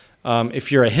do.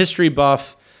 If you're a history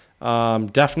buff,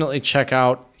 definitely check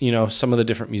out, some of the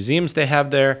different museums they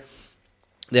have there.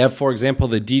 They have, for example,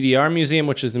 the DDR Museum,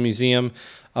 which is the museum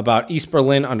about East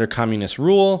Berlin under communist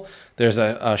rule. There's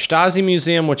a Stasi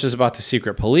Museum, which is about the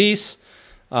secret police.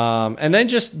 And then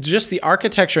just the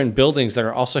architecture and buildings that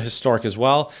are also historic as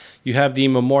well. You have the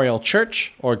Memorial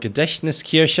Church, or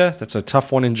Gedächtniskirche. That's a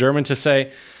tough one in German to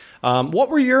say. What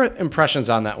were your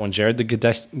impressions on that one, Jared? The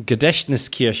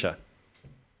Gedächtniskirche.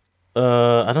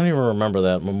 I don't even remember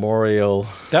that Memorial.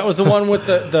 That was the one with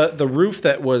the roof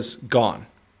that was gone.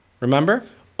 Remember?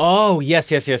 Oh,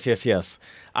 yes.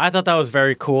 I thought that was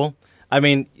very cool. I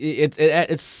mean, it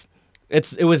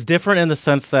was different in the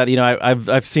sense that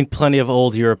I've seen plenty of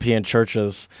old European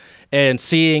churches, and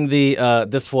seeing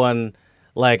this one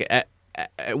after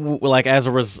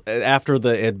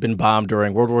it had been bombed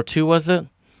during World War II, was it?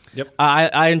 Yep.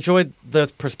 I enjoyed the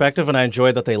perspective, and I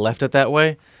enjoyed that they left it that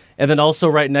way. And then also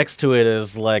right next to it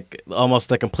is like almost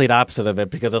the complete opposite of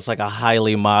it, because it's like a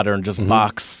highly modern just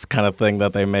box kind of thing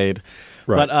that they made.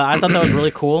 Right. But I thought that was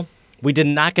really cool. We did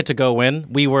not get to go in.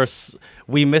 We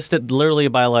we missed it literally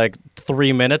by like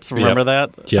 3 minutes. Remember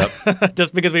that? Yep.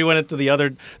 Just because we went into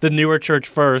the newer church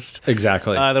first.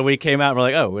 Exactly. Then we came out and we're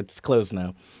like, oh, it's closed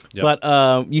now. Yep.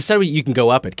 But you said you can go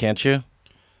up it, can't you?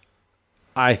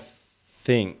 I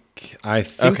think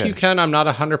okay. You can. I'm not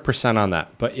 100% on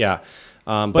that, but yeah.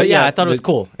 But yeah, I thought it was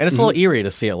cool, and it's a little eerie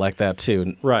to see it like that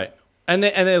too. Right, and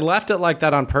they left it like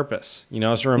that on purpose,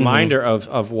 as a reminder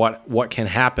of what can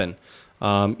happen.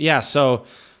 So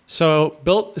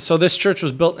this church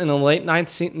was built in the late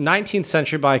 19th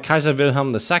century by Kaiser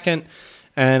Wilhelm II,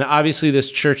 and obviously this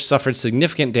church suffered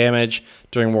significant damage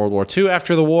during World War II.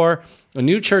 After the war, a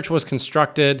new church was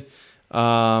constructed.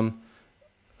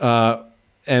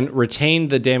 And retained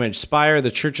the damaged spire.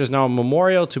 The church is now a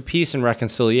memorial to peace and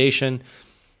reconciliation.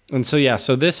 And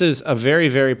so this is a very,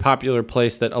 very popular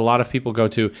place that a lot of people go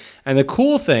to. And the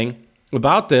cool thing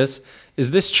about this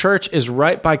church is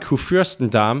right by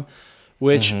Kurfürstendamm,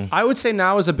 which I would say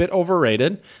now is a bit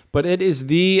overrated, but it is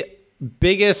the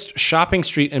biggest shopping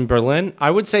street in Berlin. I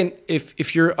would say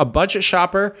if you're a budget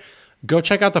shopper, go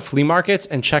check out the flea markets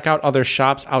and check out other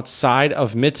shops outside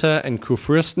of Mitte and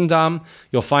Kurfürstendamm.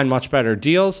 You'll find much better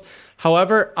deals.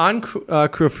 However, on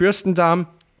Kurfürstendamm,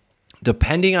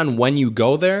 depending on when you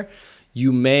go there,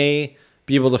 you may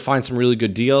be able to find some really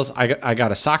good deals. I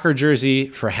got a soccer jersey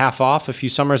for half off a few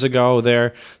summers ago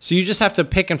there. So you just have to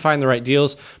pick and find the right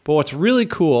deals. But what's really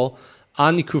cool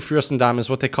on the Kurfürstendamm is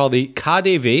what they call the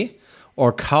KaDeWe,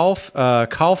 or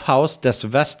Kaufhaus des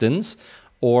Westens,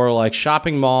 or like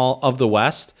Shopping Mall of the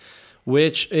West,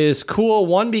 which is cool.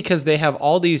 One, because they have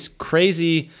all these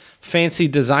crazy fancy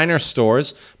designer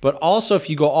stores, but also if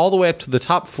you go all the way up to the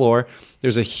top floor,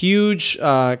 there's a huge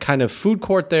kind of food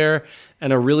court there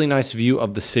and a really nice view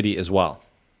of the city as well.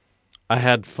 I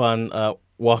had fun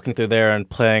walking through there and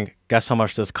playing Guess How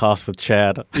Much This Cost with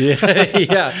Chad.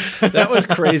 Yeah, that was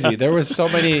crazy. There was so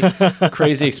many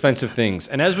crazy expensive things.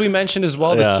 And as we mentioned as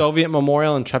well, the Soviet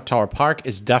Memorial in Treptower Park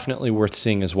is definitely worth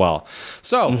seeing as well.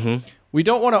 So we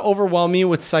don't want to overwhelm you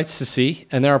with sights to see,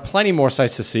 and there are plenty more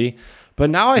sights to see. But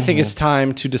now I think it's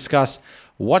time to discuss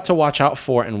what to watch out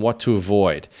for and what to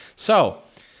avoid. So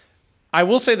I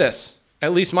will say this,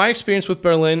 at least my experience with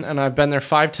Berlin, and I've been there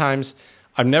 5 times,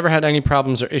 I've never had any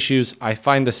problems or issues. I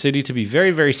find the city to be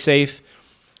very, very safe.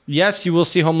 Yes, you will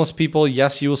see homeless people.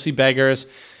 Yes, you will see beggars.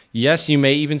 Yes, you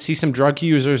may even see some drug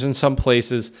users in some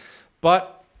places.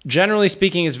 But generally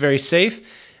speaking, it's very safe.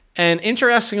 And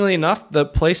interestingly enough, the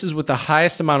places with the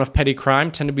highest amount of petty crime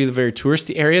tend to be the very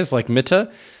touristy areas like Mitte,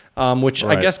 which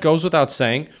I guess goes without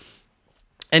saying.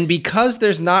 And because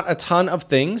there's not a ton of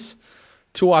things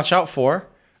to watch out for,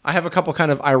 I have a couple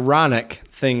kind of ironic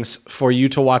things for you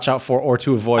to watch out for or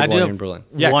to avoid while you're in Berlin.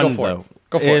 Yeah, go for it.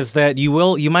 Go for it. That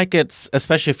you might get,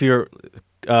 especially if you're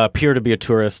appear to be a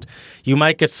tourist, you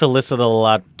might get solicited a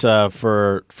lot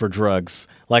for drugs.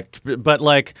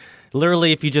 But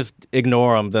literally, if you just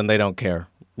ignore them, then they don't care.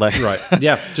 Right.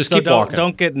 Yeah. Just keep walking.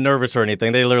 Don't get nervous or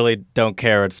anything. They literally don't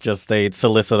care. It's just they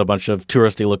solicit a bunch of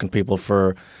touristy looking people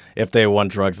for if they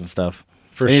want drugs and stuff.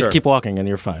 For sure. You just keep walking and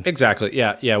you're fine. Exactly.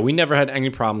 Yeah. Yeah. We never had any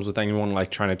problems with anyone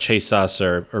trying to chase us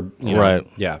or you know. Right.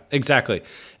 Yeah. Exactly.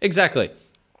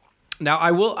 Now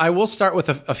I will start with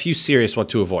a few serious what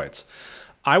to avoids.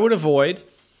 I would avoid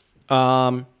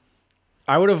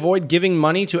giving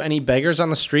money to any beggars on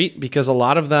the street because a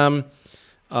lot of them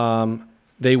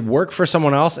they work for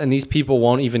someone else and these people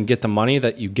won't even get the money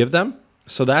that you give them.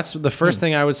 So that's the first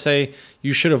thing I would say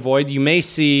you should avoid. You may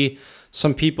see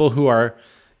some people who are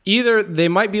either they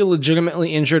might be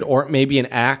legitimately injured or it may be an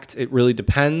act. It really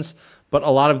depends. But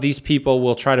a lot of these people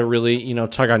will try to really,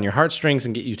 tug on your heartstrings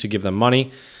and get you to give them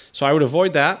money. So I would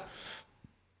avoid that.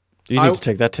 You need to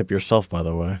take that tip yourself, by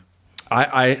the way.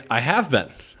 I have been.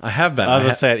 I was going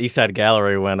to say at East Side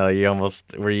Gallery when that's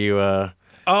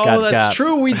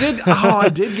true. We did. I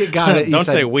did get got at East Don't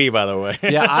Side. say we, by the way.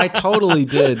 Yeah, I totally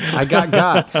did. I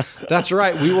got. That's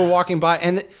right. We were walking by,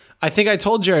 and I think I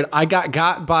told Jared I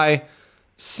got by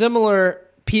similar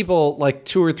people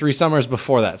 2 or 3 summers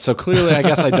before that. So clearly, I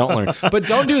guess I don't learn. But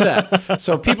don't do that.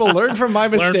 So people learn from my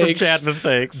mistakes. Learn from Chad's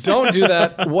mistakes. Don't do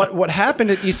that. What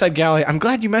happened at East Side Gallery? I'm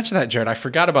glad you mentioned that, Jared. I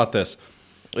forgot about this.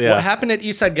 Yeah. What happened at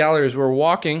East Side Gallery is we were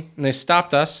walking, and they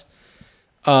stopped us.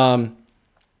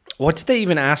 What did they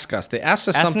even ask us? They asked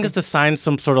us asking us to sign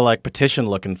some sort of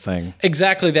petition-looking thing.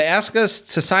 Exactly. They asked us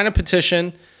to sign a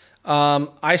petition.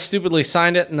 I stupidly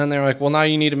signed it, and then they were like, well, now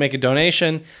you need to make a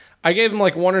donation. I gave them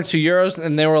 1 or 2 euros,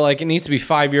 and they were like, it needs to be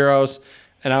 5 euros.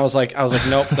 And I was like,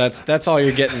 nope, that's all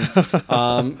you're getting.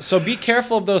 So be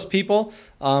careful of those people.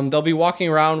 They'll be walking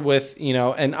around with,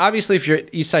 and obviously if you're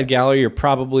at East Side Gallery, you're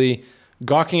probably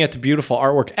gawking at the beautiful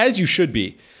artwork, as you should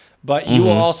be. But you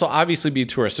will also obviously be a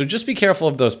tourist. So just be careful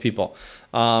of those people.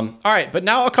 All right, but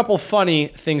now a couple funny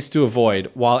things to avoid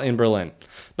while in Berlin.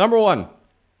 Number 1,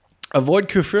 avoid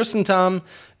Kurfürstendamm.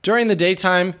 During the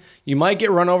daytime, you might get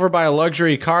run over by a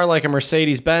luxury car like a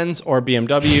Mercedes-Benz or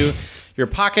BMW. Your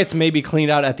pockets may be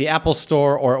cleaned out at the Apple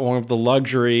Store or at one of the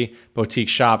luxury boutique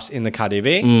shops in the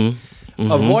KaDeWe.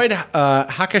 Avoid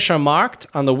Hackischer Markt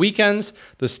on the weekends.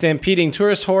 The stampeding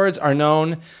tourist hordes are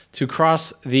known to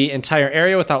cross the entire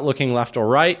area without looking left or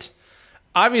right.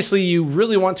 Obviously, you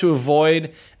really want to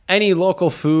avoid any local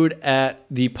food at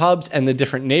the pubs and the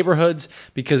different neighborhoods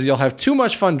because you'll have too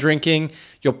much fun drinking.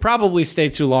 You'll probably stay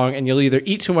too long and you'll either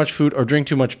eat too much food or drink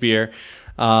too much beer.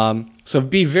 So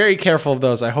be very careful of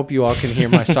those. I hope you all can hear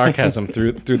my sarcasm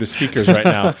through the speakers right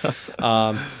now.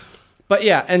 But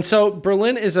yeah, and so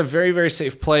Berlin is a very, very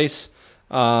safe place.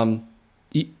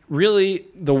 Really,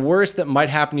 the worst that might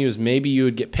happen to you is maybe you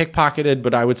would get pickpocketed,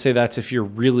 but I would say that's if you're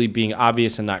really being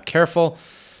obvious and not careful.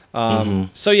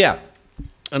 So yeah,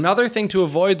 another thing to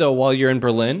avoid though while you're in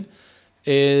Berlin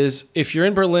is if you're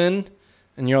in Berlin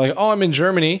and you're like, oh, I'm in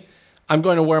Germany, I'm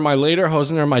going to wear my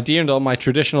lederhosen or my Dirndl, my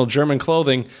traditional German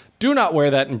clothing. Do not wear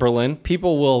that in Berlin.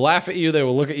 People will laugh at you. They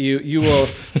will look at you. You will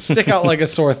stick out like a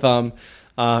sore thumb.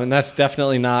 And that's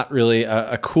definitely not really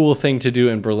a cool thing to do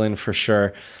in Berlin for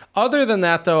sure. Other than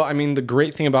that, though, I mean, the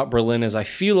great thing about Berlin is I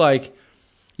feel like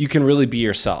you can really be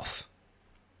yourself.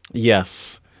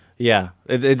 Yes. Yeah.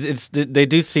 They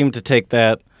do seem to take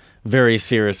that very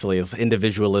seriously as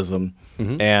individualism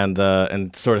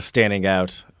and sort of standing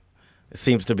out It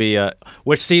seems to be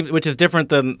which is different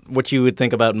than what you would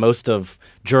think about most of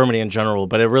Germany in general,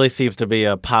 but it really seems to be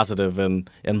a positive in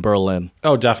Berlin.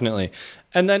 Oh, definitely.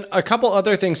 And then a couple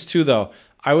other things too, though.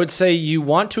 I would say you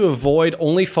want to avoid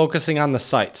only focusing on the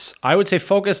sites. I would say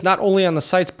focus not only on the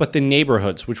sites, but the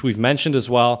neighborhoods, which we've mentioned as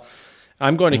well.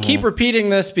 I'm going to keep repeating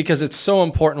this because it's so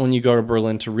important when you go to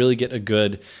Berlin to really get a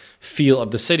good feel of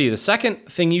the city. The second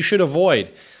thing you should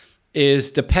avoid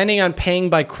is depending on paying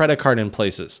by credit card in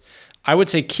places. I would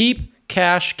say keep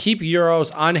cash, keep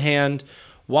euros on hand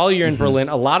while you're in Berlin.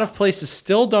 A lot of places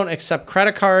still don't accept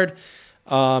credit card.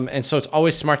 And so it's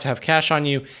always smart to have cash on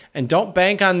you, and don't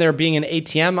bank on there being an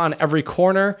ATM on every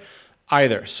corner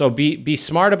either. So be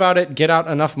smart about it. Get out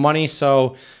enough money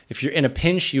so if you're in a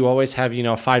pinch, you always have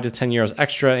 5 to 10 euros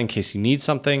extra in case you need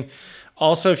something.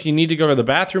 Also, if you need to go to the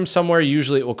bathroom somewhere,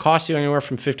 usually it will cost you anywhere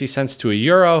from 50 cents to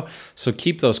 €1. So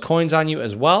keep those coins on you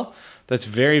as well. That's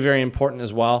very, very important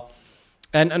as well.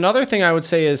 And another thing I would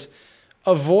say is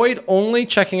avoid only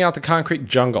checking out the concrete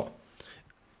jungle.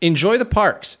 Enjoy the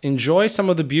parks. Enjoy some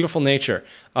of the beautiful nature.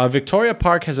 Victoria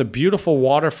Park has a beautiful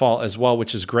waterfall as well,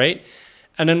 which is great.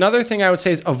 And another thing I would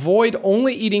say is avoid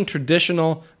only eating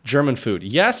traditional German food.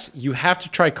 Yes, you have to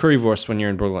try currywurst when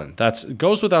you're in Berlin. That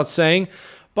goes without saying.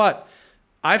 But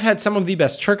I've had some of the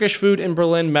best Turkish food in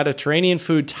Berlin, Mediterranean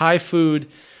food, Thai food.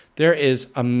 There is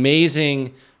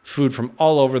amazing food from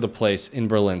all over the place in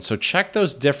Berlin. So check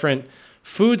those different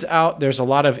foods out. There's a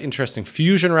lot of interesting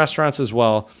fusion restaurants as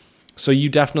well. So you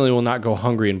definitely will not go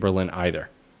hungry in Berlin either.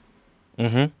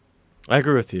 I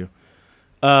agree with you.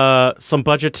 Some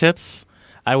budget tips.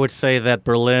 I would say that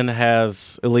Berlin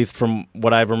has, at least from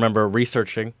what I remember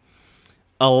researching,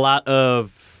 a lot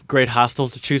of great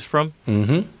hostels to choose from.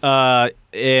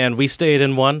 And we stayed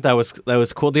in one that was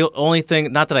cool. The only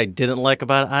thing, not that I didn't like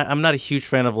about it, I'm not a huge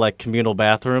fan of like communal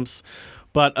bathrooms,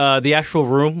 but the actual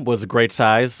room was a great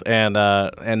size and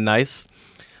nice.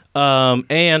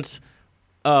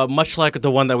 Much like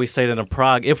the one that we stayed in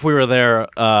Prague, if we were there,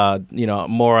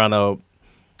 more on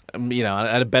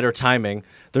at a better timing,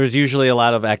 there's usually a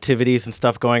lot of activities and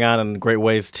stuff going on and great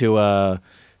ways to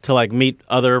like meet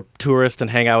other tourists and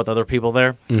hang out with other people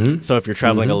there. So if you're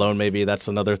traveling alone, maybe that's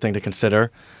another thing to consider.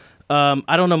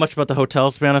 I don't know much about the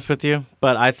hotels, to be honest with you,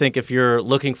 but I think if you're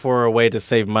looking for a way to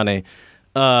save money,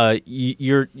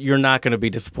 you're not going to be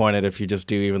disappointed if you just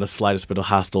do even the slightest bit of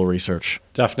hostel research.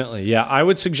 Definitely. Yeah, I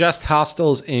would suggest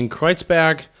hostels in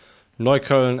Kreuzberg,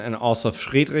 Neukölln, and also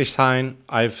Friedrichshain.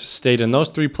 I've stayed in those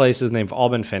three places, and they've all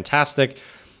been fantastic.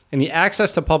 And the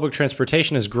access to public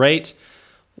transportation is great.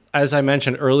 As I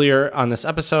mentioned earlier on this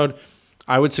episode,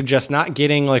 I would suggest not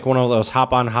getting like one of those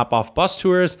hop-on, hop-off bus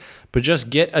tours, but just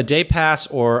get a day pass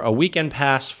or a weekend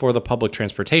pass for the public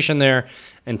transportation there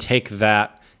and take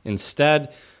that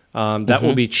instead. That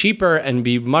will be cheaper and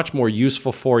be much more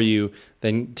useful for you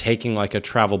than taking like a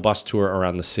travel bus tour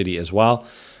around the city as well.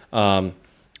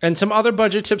 And some other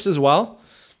budget tips as well.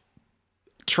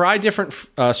 Try different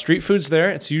street foods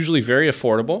there. It's usually very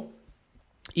affordable.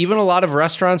 Even a lot of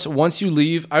restaurants, once you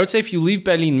leave, I would say if you leave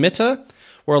Berlin Mitte,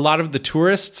 where a lot of the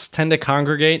tourists tend to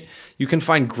congregate, you can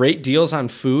find great deals on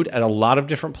food at a lot of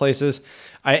different places.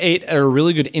 I ate at a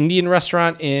really good Indian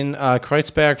restaurant in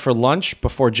Kreuzberg for lunch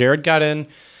before Jared got in.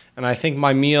 And I think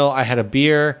my meal, I had a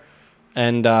beer,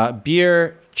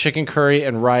 chicken curry,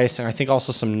 and rice, and I think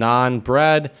also some naan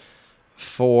bread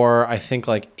for, I think,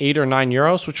 like €8 or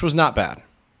 €9, which was not bad.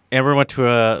 Amber went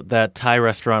to that Thai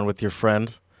restaurant with your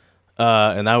friend,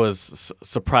 and that was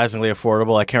surprisingly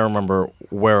affordable. I can't remember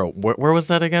where was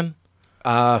that again?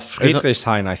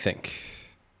 Friedrichshain, I think.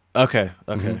 Okay.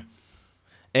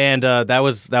 And that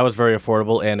was very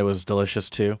affordable, and it was delicious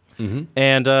too.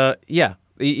 And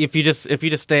if you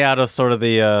just stay out of sort of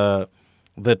the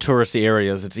touristy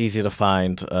areas, it's easy to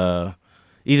find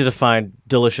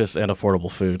delicious and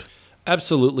affordable food.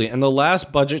 Absolutely. And the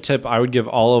last budget tip I would give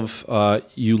all of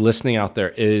you listening out there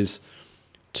is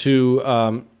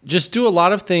to just do a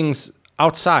lot of things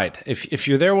outside. If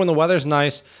you're there when the weather's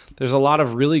nice, there's a lot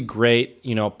of really great,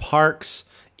 parks.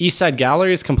 East Side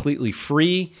Gallery is completely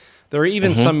free. There are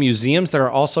even some museums that are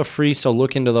also free, so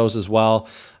look into those as well.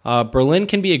 Berlin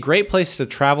can be a great place to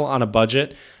travel on a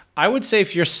budget. I would say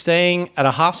if you're staying at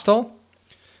a hostel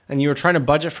and you were trying to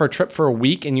budget for a trip for a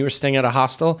week and you were staying at a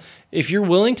hostel, if you're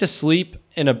willing to sleep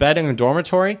in a bed in a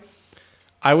dormitory,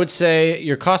 I would say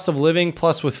your cost of living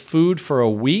plus with food for a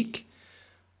week,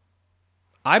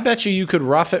 I bet you could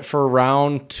rough it for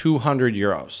around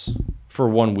 €200 for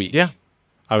 1 week. Yeah.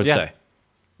 I would say.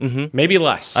 Maybe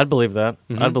less. I'd believe that.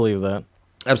 I'd believe that.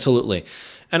 Absolutely.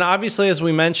 And obviously, as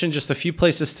we mentioned, just a few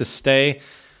places to stay.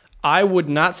 I would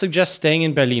not suggest staying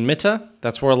in Berlin Mitte.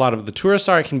 That's where a lot of the tourists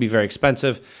are. It can be very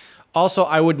expensive. Also,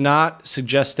 I would not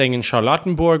suggest staying in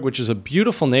Charlottenburg, which is a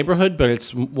beautiful neighborhood, but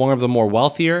it's one of the more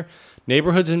wealthier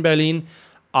neighborhoods in Berlin.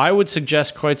 I would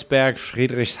suggest Kreuzberg,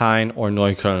 Friedrichshain, or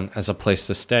Neukölln as a place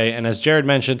to stay. And as Jared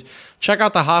mentioned, check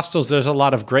out the hostels. There's a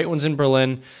lot of great ones in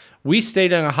Berlin. We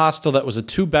stayed in a hostel that was a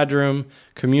 2-bedroom,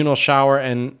 communal shower,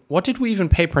 and what did we even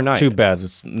pay per night? 2 beds.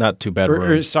 It's not 2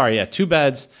 bedrooms. 2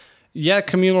 beds. Yeah,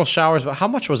 communal showers, but how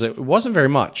much was it? It wasn't very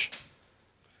much.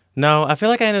 No, I feel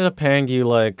like I ended up paying you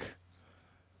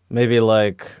maybe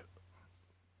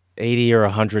 80 or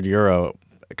 100 euro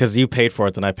because you paid for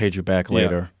it, then I paid you back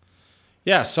later.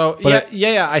 Yeah, so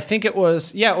I think it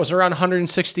was around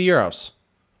 160 euros.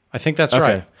 I think that's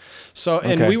right. So,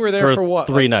 and we were there for what?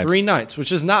 3 nights. 3 nights,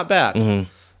 which is not bad.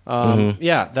 Mm-hmm.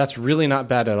 Yeah, that's really not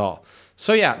bad at all.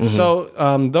 So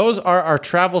those are our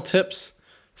travel tips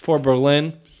for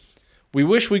Berlin. We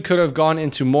wish we could have gone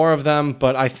into more of them,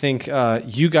 but I think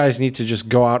you guys need to just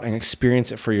go out and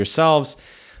experience it for yourselves.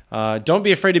 Don't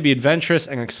be afraid to be adventurous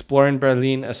and explore in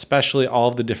Berlin, especially all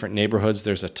of the different neighborhoods.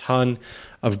 There's a ton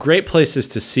of great places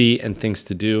to see and things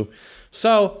to do.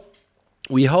 So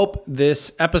we hope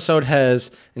this episode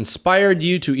has inspired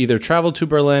you to either travel to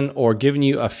Berlin or given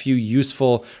you a few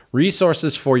useful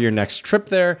resources for your next trip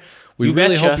there. We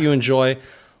really hope you enjoy.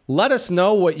 Let us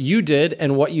know what you did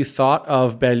and what you thought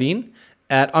of Berlin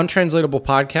at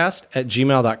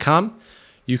untranslatablepodcast@gmail.com.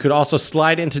 You could also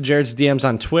slide into Jared's DMs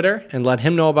on Twitter and let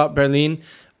him know about Berlin,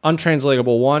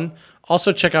 Untranslatable1.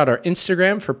 Also check out our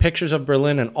Instagram for pictures of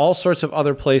Berlin and all sorts of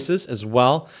other places as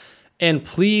well. And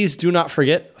please do not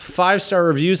forget 5-star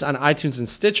reviews on iTunes and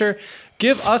Stitcher.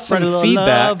 Give us some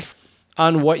feedback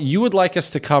on what you would like us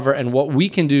to cover and what we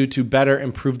can do to better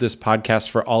improve this podcast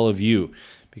for all of you.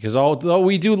 Because although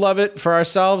we do love it for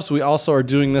ourselves, we also are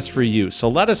doing this for you. So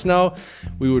let us know.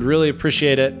 We would really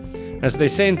appreciate it. As they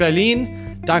say in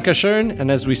Berlin, Dankeschön.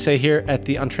 And as we say here at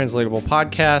the Untranslatable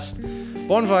Podcast,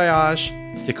 bon voyage,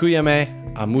 děkujeme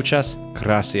a muchas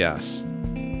gracias.